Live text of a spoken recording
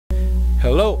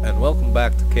Hello and welcome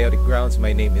back to Chaotic Grounds.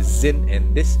 My name is Zin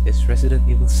and this is Resident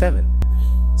Evil 7.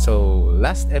 So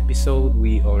last episode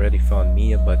we already found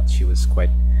Mia, but she was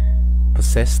quite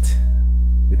possessed.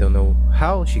 We don't know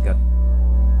how she got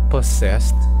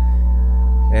possessed,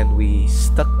 and we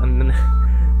stuck an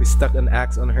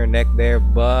axe on her neck there,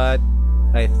 but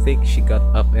I think she got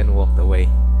up and walked away.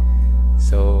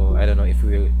 So I don't know if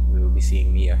we will be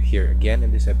seeing Mia here again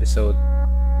in this episode.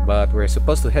 But we're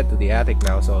supposed to head to the attic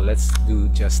now, so let's do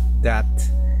just that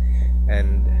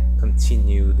and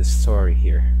continue the story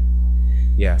here.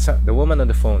 Yeah, so the woman on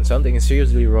the phone. Something is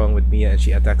seriously wrong with Mia and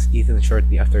she attacks Ethan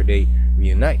shortly after they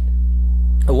reunite.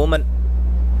 A woman...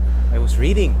 I was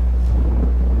reading.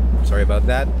 Sorry about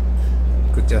that.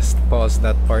 Could just pause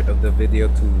that part of the video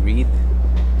to read.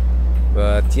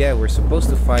 But yeah, we're supposed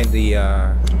to find the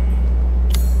a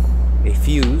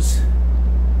fuse,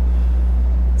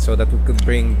 so that we could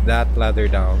bring that ladder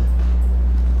down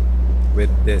with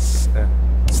this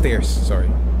stairs to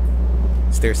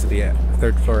the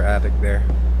third floor attic there.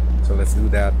 So let's do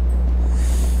that.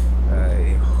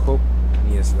 I hope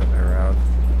Mia's not around.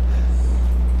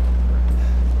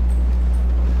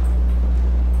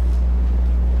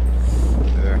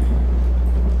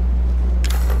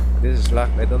 This is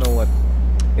locked. I don't know what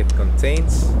it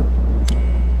contains.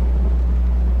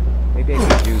 Maybe I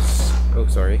could use... oh,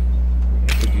 sorry.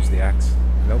 I could use the axe.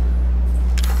 Nope.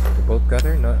 The bolt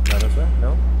cutter? No, not as well?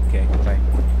 No? Okay, fine.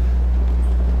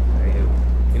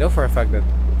 You know for a fact that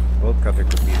bolt cutter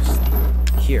could be used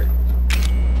here.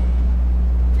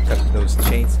 Cut those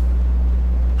chains.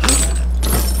 I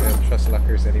don't trust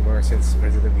lockers anymore since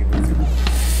Resident Evil 2.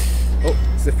 Oh,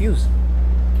 it's the fuse.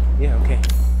 Yeah, okay.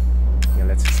 Yeah,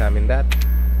 let's examine that.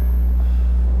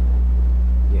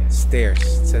 Yeah, stairs.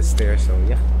 It says stairs, so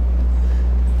yeah.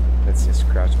 Let's just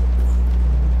crouch.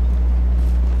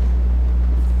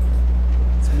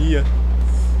 Mia.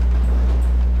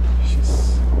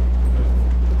 She's...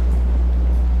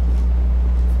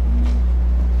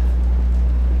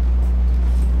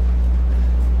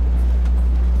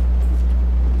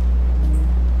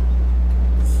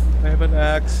 I have an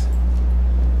axe.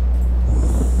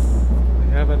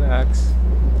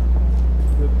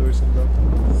 The door's unlocked.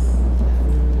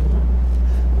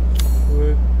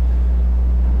 What?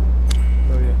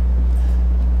 Oh yeah.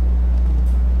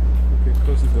 Okay,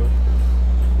 close the door.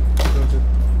 Close it.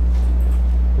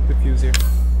 Put the fuse here.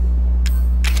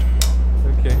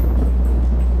 Okay.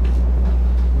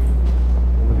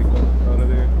 Already got out of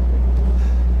there.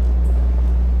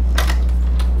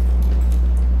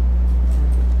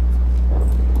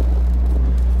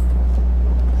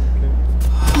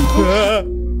 Okay.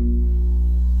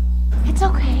 It's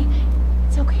okay.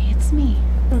 It's okay. It's me.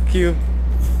 Fuck you.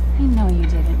 I know you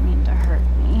didn't mean to hurt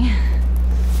me.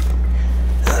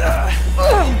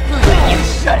 You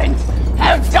shouldn't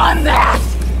have done that!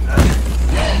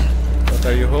 What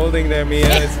are you holding there, Mia?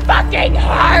 It's fucking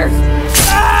hurt!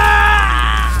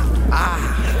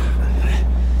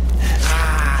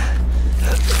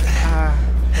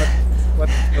 What?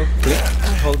 Oh, click.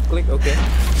 Hold click, okay.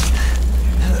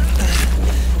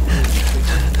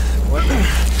 What?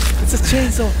 It's a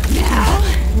chainsaw! Now,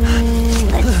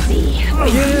 let's see how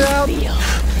Get it you out! feel.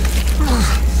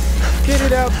 Get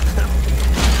it out!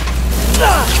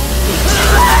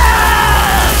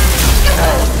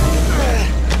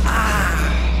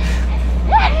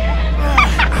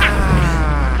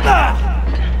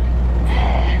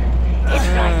 It's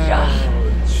not just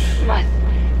must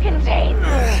contain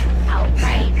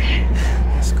outbreak.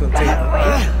 Let's contain.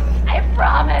 I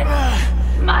promise.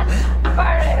 Must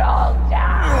burn it all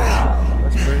down.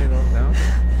 Let's burn it all down.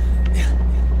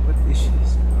 What is she?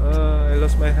 I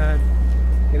lost my hand.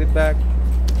 Get it back.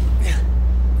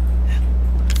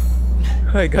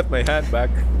 I got my hand back.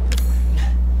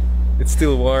 It's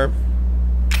still warm.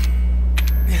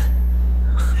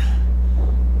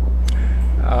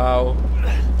 Ow.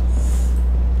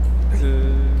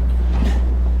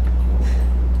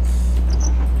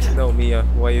 No, Mia,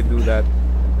 why you do that?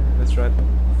 Let's run.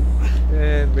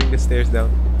 And bring the stairs down.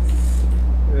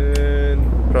 And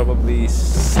probably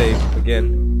save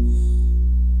again.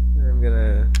 I'm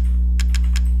gonna...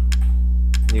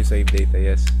 new save data,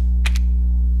 yes.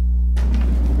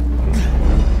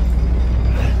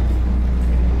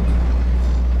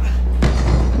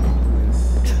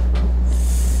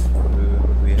 What do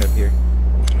we have here?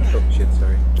 Oh shit,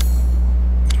 sorry.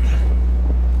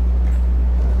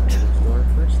 Door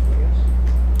first, I guess.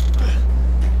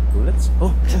 Bullets?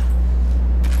 Oh!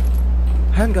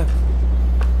 Handgun!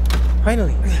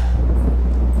 Finally!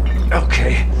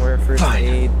 Okay. More first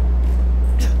aid.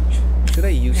 Should I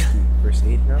use the first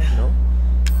aid now? No?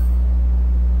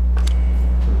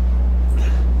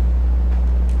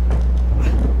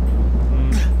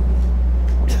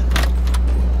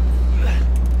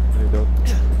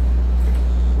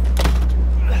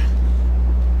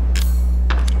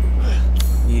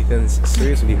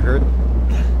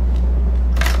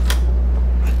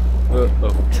 work.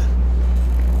 Uh-oh.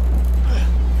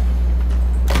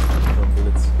 More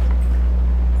bullets.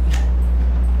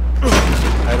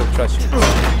 I don't trust you.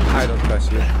 I don't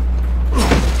trust you. I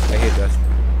hate that.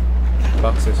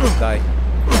 Boxes, die.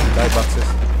 Die boxes.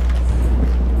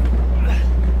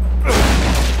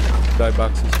 Die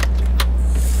boxes.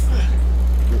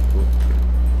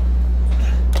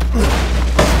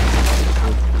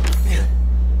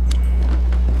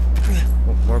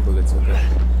 Oh, more bullets, okay.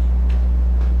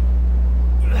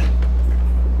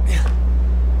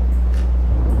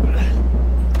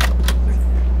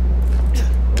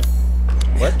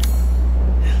 What?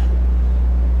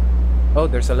 Oh,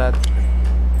 there's a lot.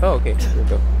 Oh, okay, here we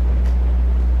go.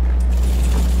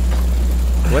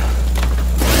 What?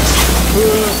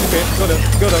 Okay, go down,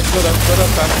 go down, go down, go down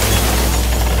fast.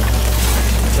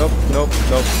 Nope, nope,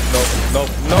 nope, nope, nope,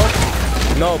 nope,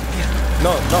 nope, no,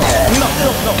 no, no, no,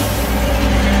 no,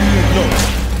 no,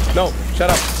 no, shut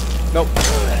up, no,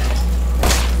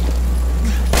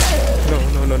 no,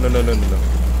 no, no, no, no, no, no.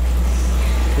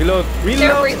 Reload, reload.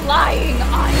 They're relying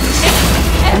on me.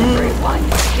 Everyone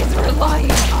is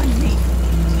relying on me.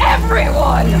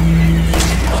 Everyone!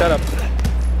 Shut up.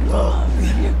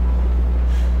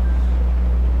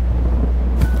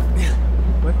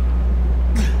 What?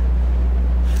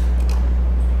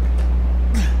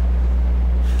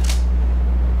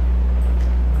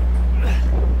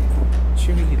 Is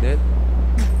she really dead?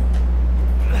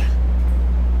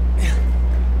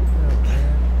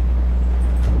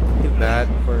 Feel bad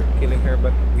for killing her,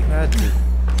 but we had to.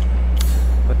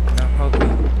 But now how do we?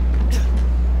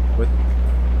 What?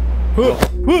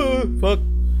 Fuck!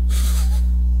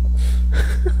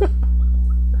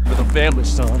 For the family,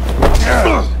 son.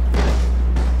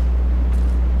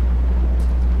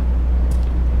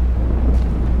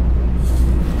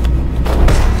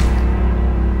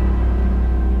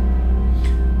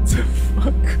 The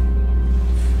fuck?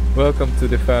 Welcome to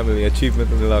the family.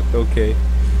 Achievement unlocked. Okay.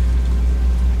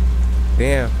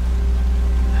 Damn.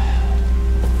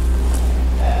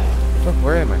 Oh,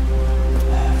 where am I?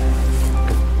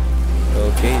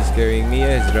 Okay, he's carrying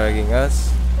Mia, he's dragging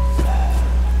us.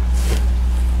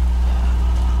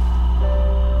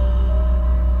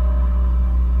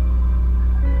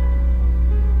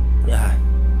 Yeah.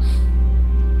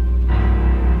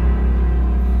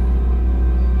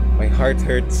 My heart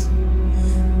hurts.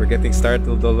 We're getting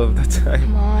startled all of the time.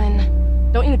 Come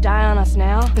on. Don't you die on us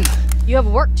now. You have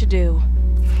work to do.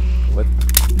 What?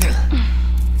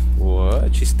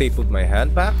 What? She stapled my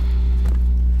hand back?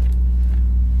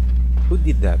 Who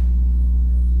did that?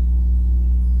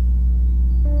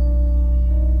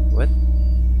 What?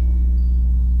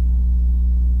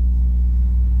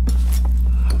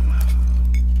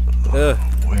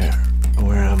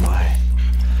 Where am I?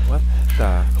 What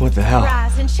the? What the hell?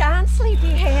 Rise and shine,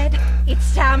 sleepyhead.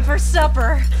 It's time for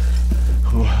supper.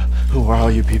 Who are all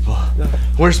you people?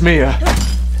 Where's Mia?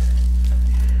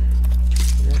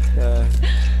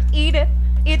 Eat it.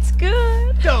 It's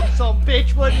good. Dumb some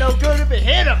bitch wasn't no good if it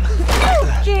hit him.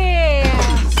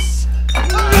 Yes.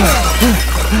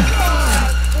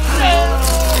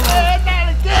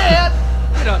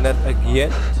 Not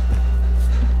again?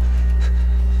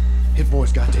 His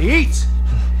boy's got to eat.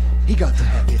 He got to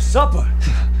have his supper.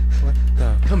 What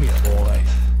the? Come here, boy.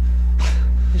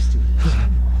 Let's do this.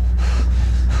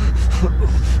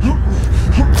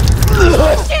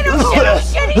 Shit, oh shit, oh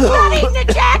shit. He's not eating it,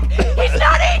 Jack. He's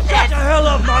not eating it. Get the hell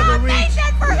up, Marguerite. Made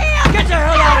that for him. Get the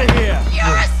hell out of here.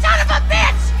 You're a son of a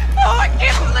bitch. Oh, I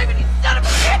can't believe it. You son of a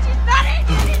bitch. He's not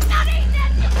eating it. He's not eating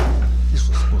it. This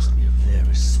was supposed to be a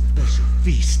very special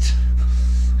feast.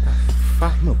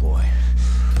 Fuck. My boy.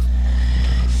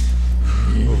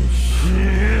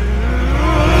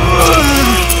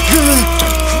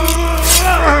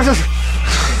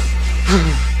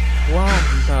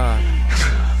 Wanda.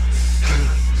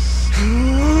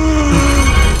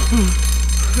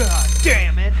 God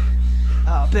damn it. I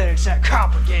bet it's that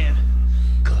cop again.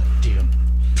 Goddamn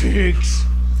pigs.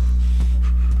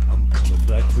 I'm coming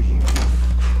back for you.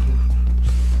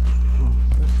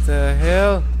 What the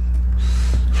hell?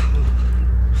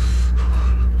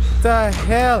 What the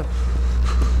hell?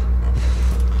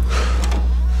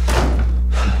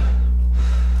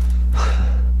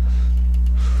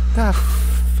 The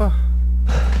fuck?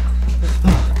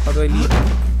 How do I leave?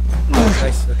 Oh,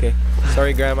 nice, okay.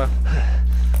 Sorry, Grandma.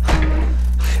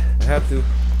 I have to.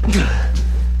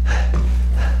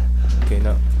 Okay,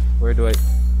 now, where do I...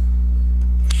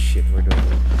 Shit, where do I go?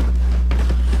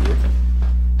 Here?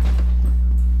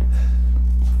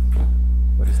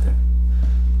 What is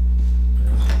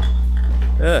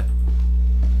that?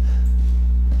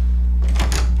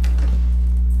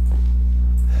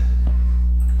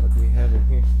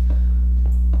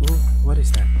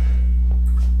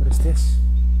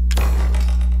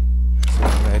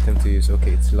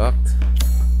 Okay, it's locked.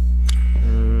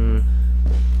 Come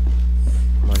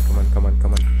on, come on, come on,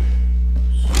 come on.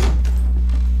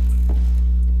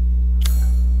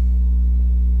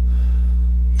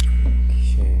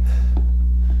 Okay.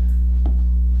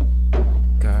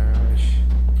 Garage.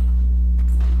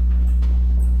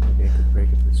 Maybe I could break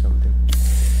it with something.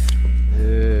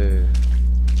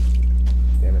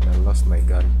 Damn it, I lost my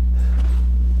gun.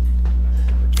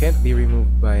 It can't be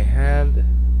removed by hand.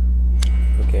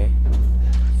 Okay.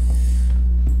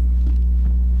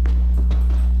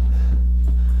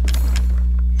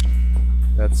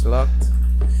 That's locked.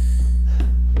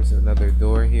 There's another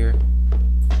door here.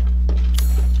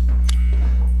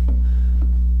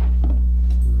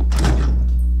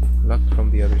 Locked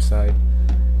from the other side.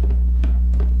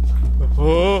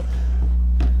 Oh!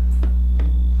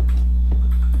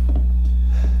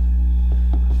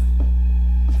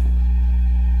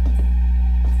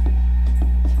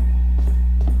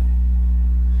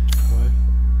 What?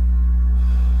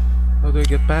 How do I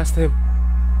get past him?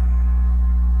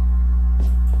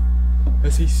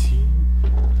 Has he seen?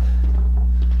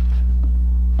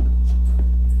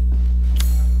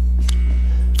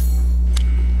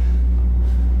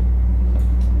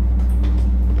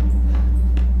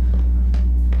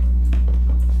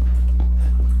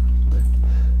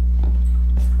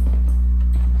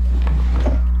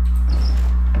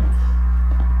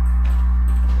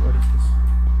 What is this?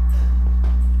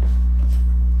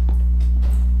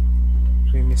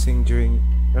 Train missing during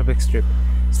Rubik Strip.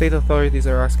 State authorities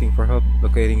are asking for help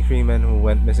locating 3 men who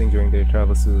went missing during their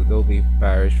travels to Dolby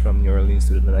Parish from New Orleans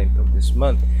to the 9th of this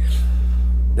month.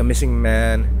 The missing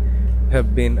men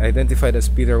have been identified as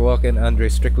Peter Walken, Andre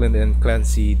Strickland, and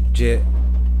Clancy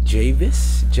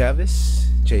Javis,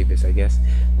 I guess.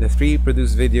 The 3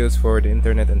 produced videos for the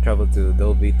internet and traveled to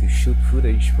Dolby to shoot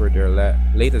footage for their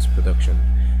latest production.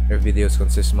 Their videos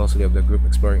consist mostly of the group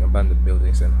exploring abandoned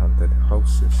buildings and haunted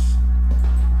houses.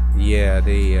 Yeah,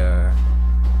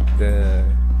 the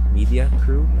media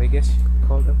crew, I guess you could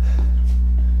call them.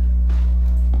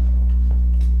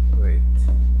 Wait.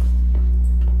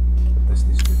 What does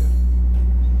this do then?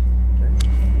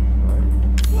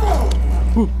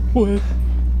 What?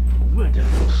 Where did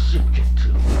the ship get to?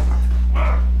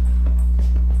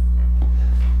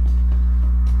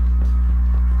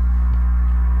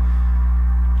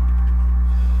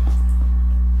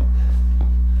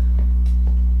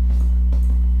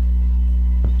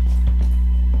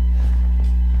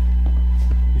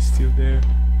 Still there.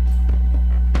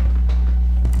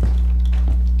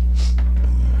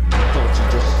 Thought you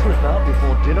just slip out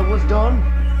before dinner was done?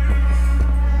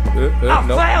 I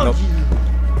Nope, found nope. you!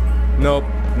 Nope,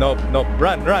 nope, nope.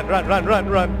 Run, run, run, run, run,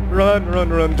 run, run, run,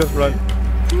 run, just run.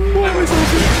 Why am I so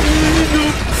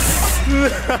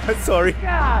Nope. Sorry.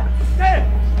 God damn!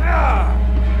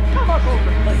 Come on over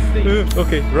the place, Steve.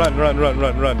 Okay, run, run, run,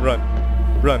 run, run, run.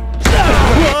 Run.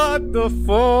 What the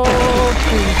fuck?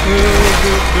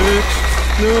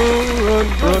 No, run,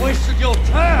 You're run. wasting your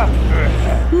time!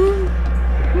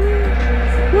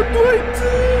 What do I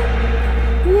do?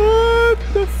 What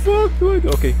the fuck do I do?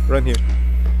 Okay, run here.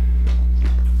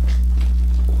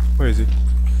 Where is he?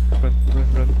 Run, run,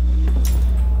 run.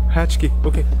 Hatch key.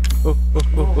 Okay. Oh, oh,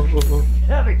 oh, oh, oh, oh.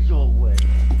 Have it your way.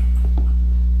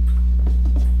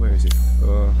 Where is it?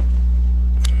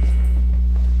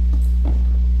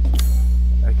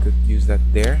 I could use that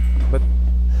there, but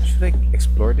should I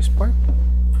explore this part?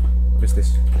 What is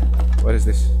this? What is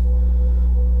this?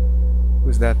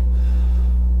 Who's that?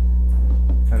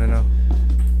 I don't know.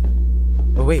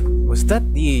 Oh wait, was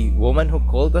that the woman who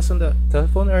called us on the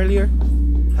telephone earlier?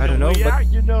 I don't know, but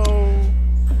you know.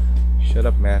 shut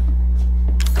up, man.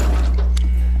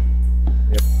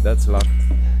 Yep, that's locked.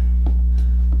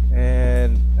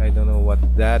 And I don't know what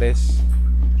that is.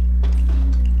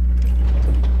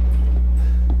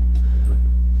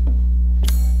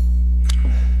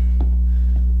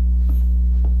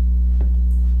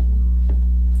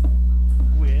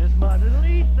 Where's my little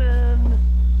Ethan?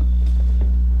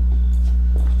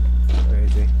 Where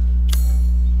is he?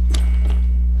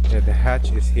 Yeah, the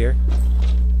hatch is here.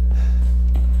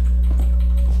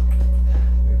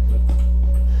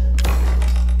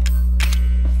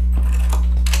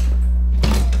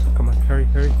 Come on, hurry,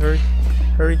 hurry, hurry.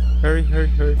 Hurry, hurry, hurry,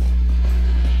 hurry.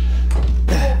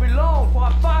 It won't be long before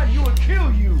I find you and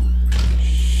kill you.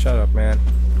 Shut up, man.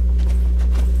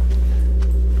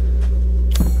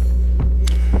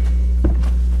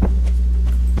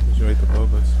 He's right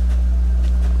above us.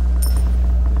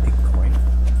 Big coin?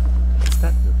 What's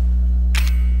that do?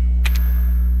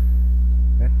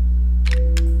 Eh?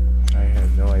 I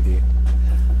have no idea.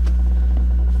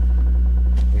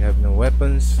 We have no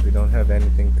weapons. potions. We don't have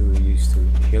anything to use to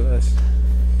heal us.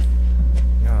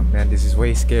 Oh man, this is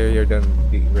way scarier than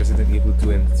the Resident Evil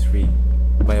 2 and 3,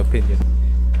 in my opinion.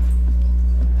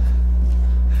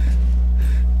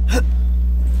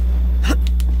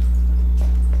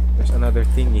 There's another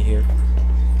thingy here.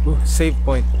 Ooh, save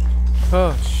point.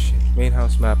 Oh shit, main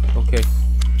house map. Okay.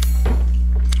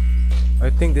 I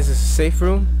think this is a safe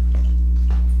room.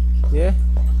 Yeah.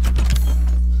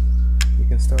 You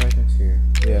can store items here.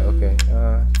 Yeah, okay.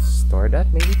 Store that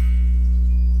maybe?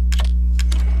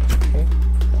 Okay.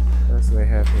 What else do I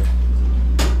have here?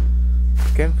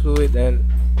 Chem fluid and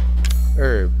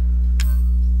herb.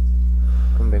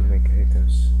 Combine make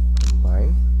items.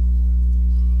 Combine.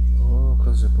 Oh,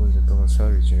 close the wounds and total cell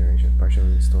regeneration.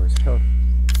 Partially restores health.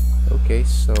 Okay,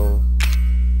 so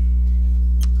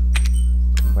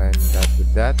combine that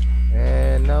with that.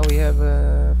 And now we have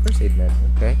a first aid mat.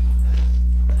 Okay.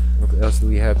 What else do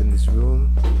we have in this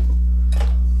room?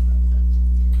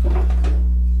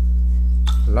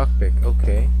 Lockpick.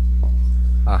 Okay.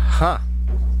 Aha!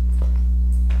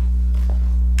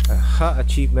 Aha!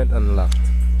 Achievement unlocked.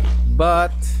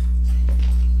 But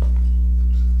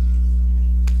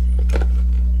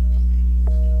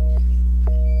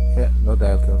yeah, no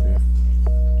dial tone there.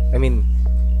 I mean,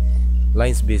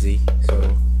 line's busy, so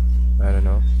I don't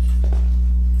know.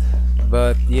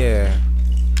 But yeah,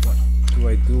 what do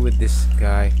I do with this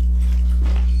guy?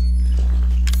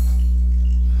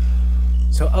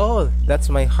 So, oh, that's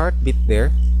my heartbeat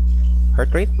there.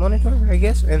 Heart rate monitor, I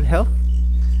guess, and health.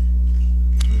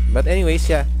 But anyways,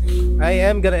 yeah, I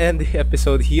am gonna end the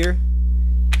episode here.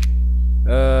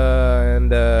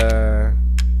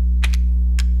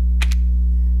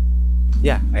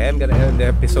 Yeah, I am gonna end the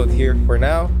episode here for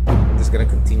now. I'm just gonna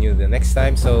continue the next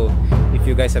time. So if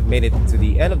you guys have made it to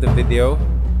the end of the video,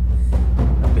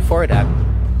 before that,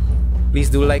 please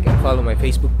do like and follow my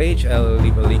Facebook page. I'll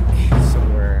leave a link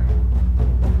somewhere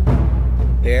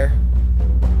there.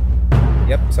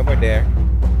 Yep, somewhere there.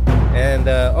 And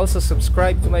also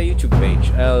subscribe to my YouTube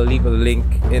page. I'll leave a link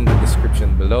in the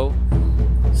description below.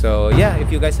 So yeah,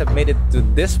 if you guys have made it to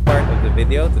this part of the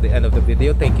video, to the end of the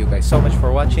video, thank you guys so much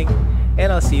for watching,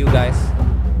 and I'll see you guys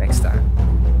next time.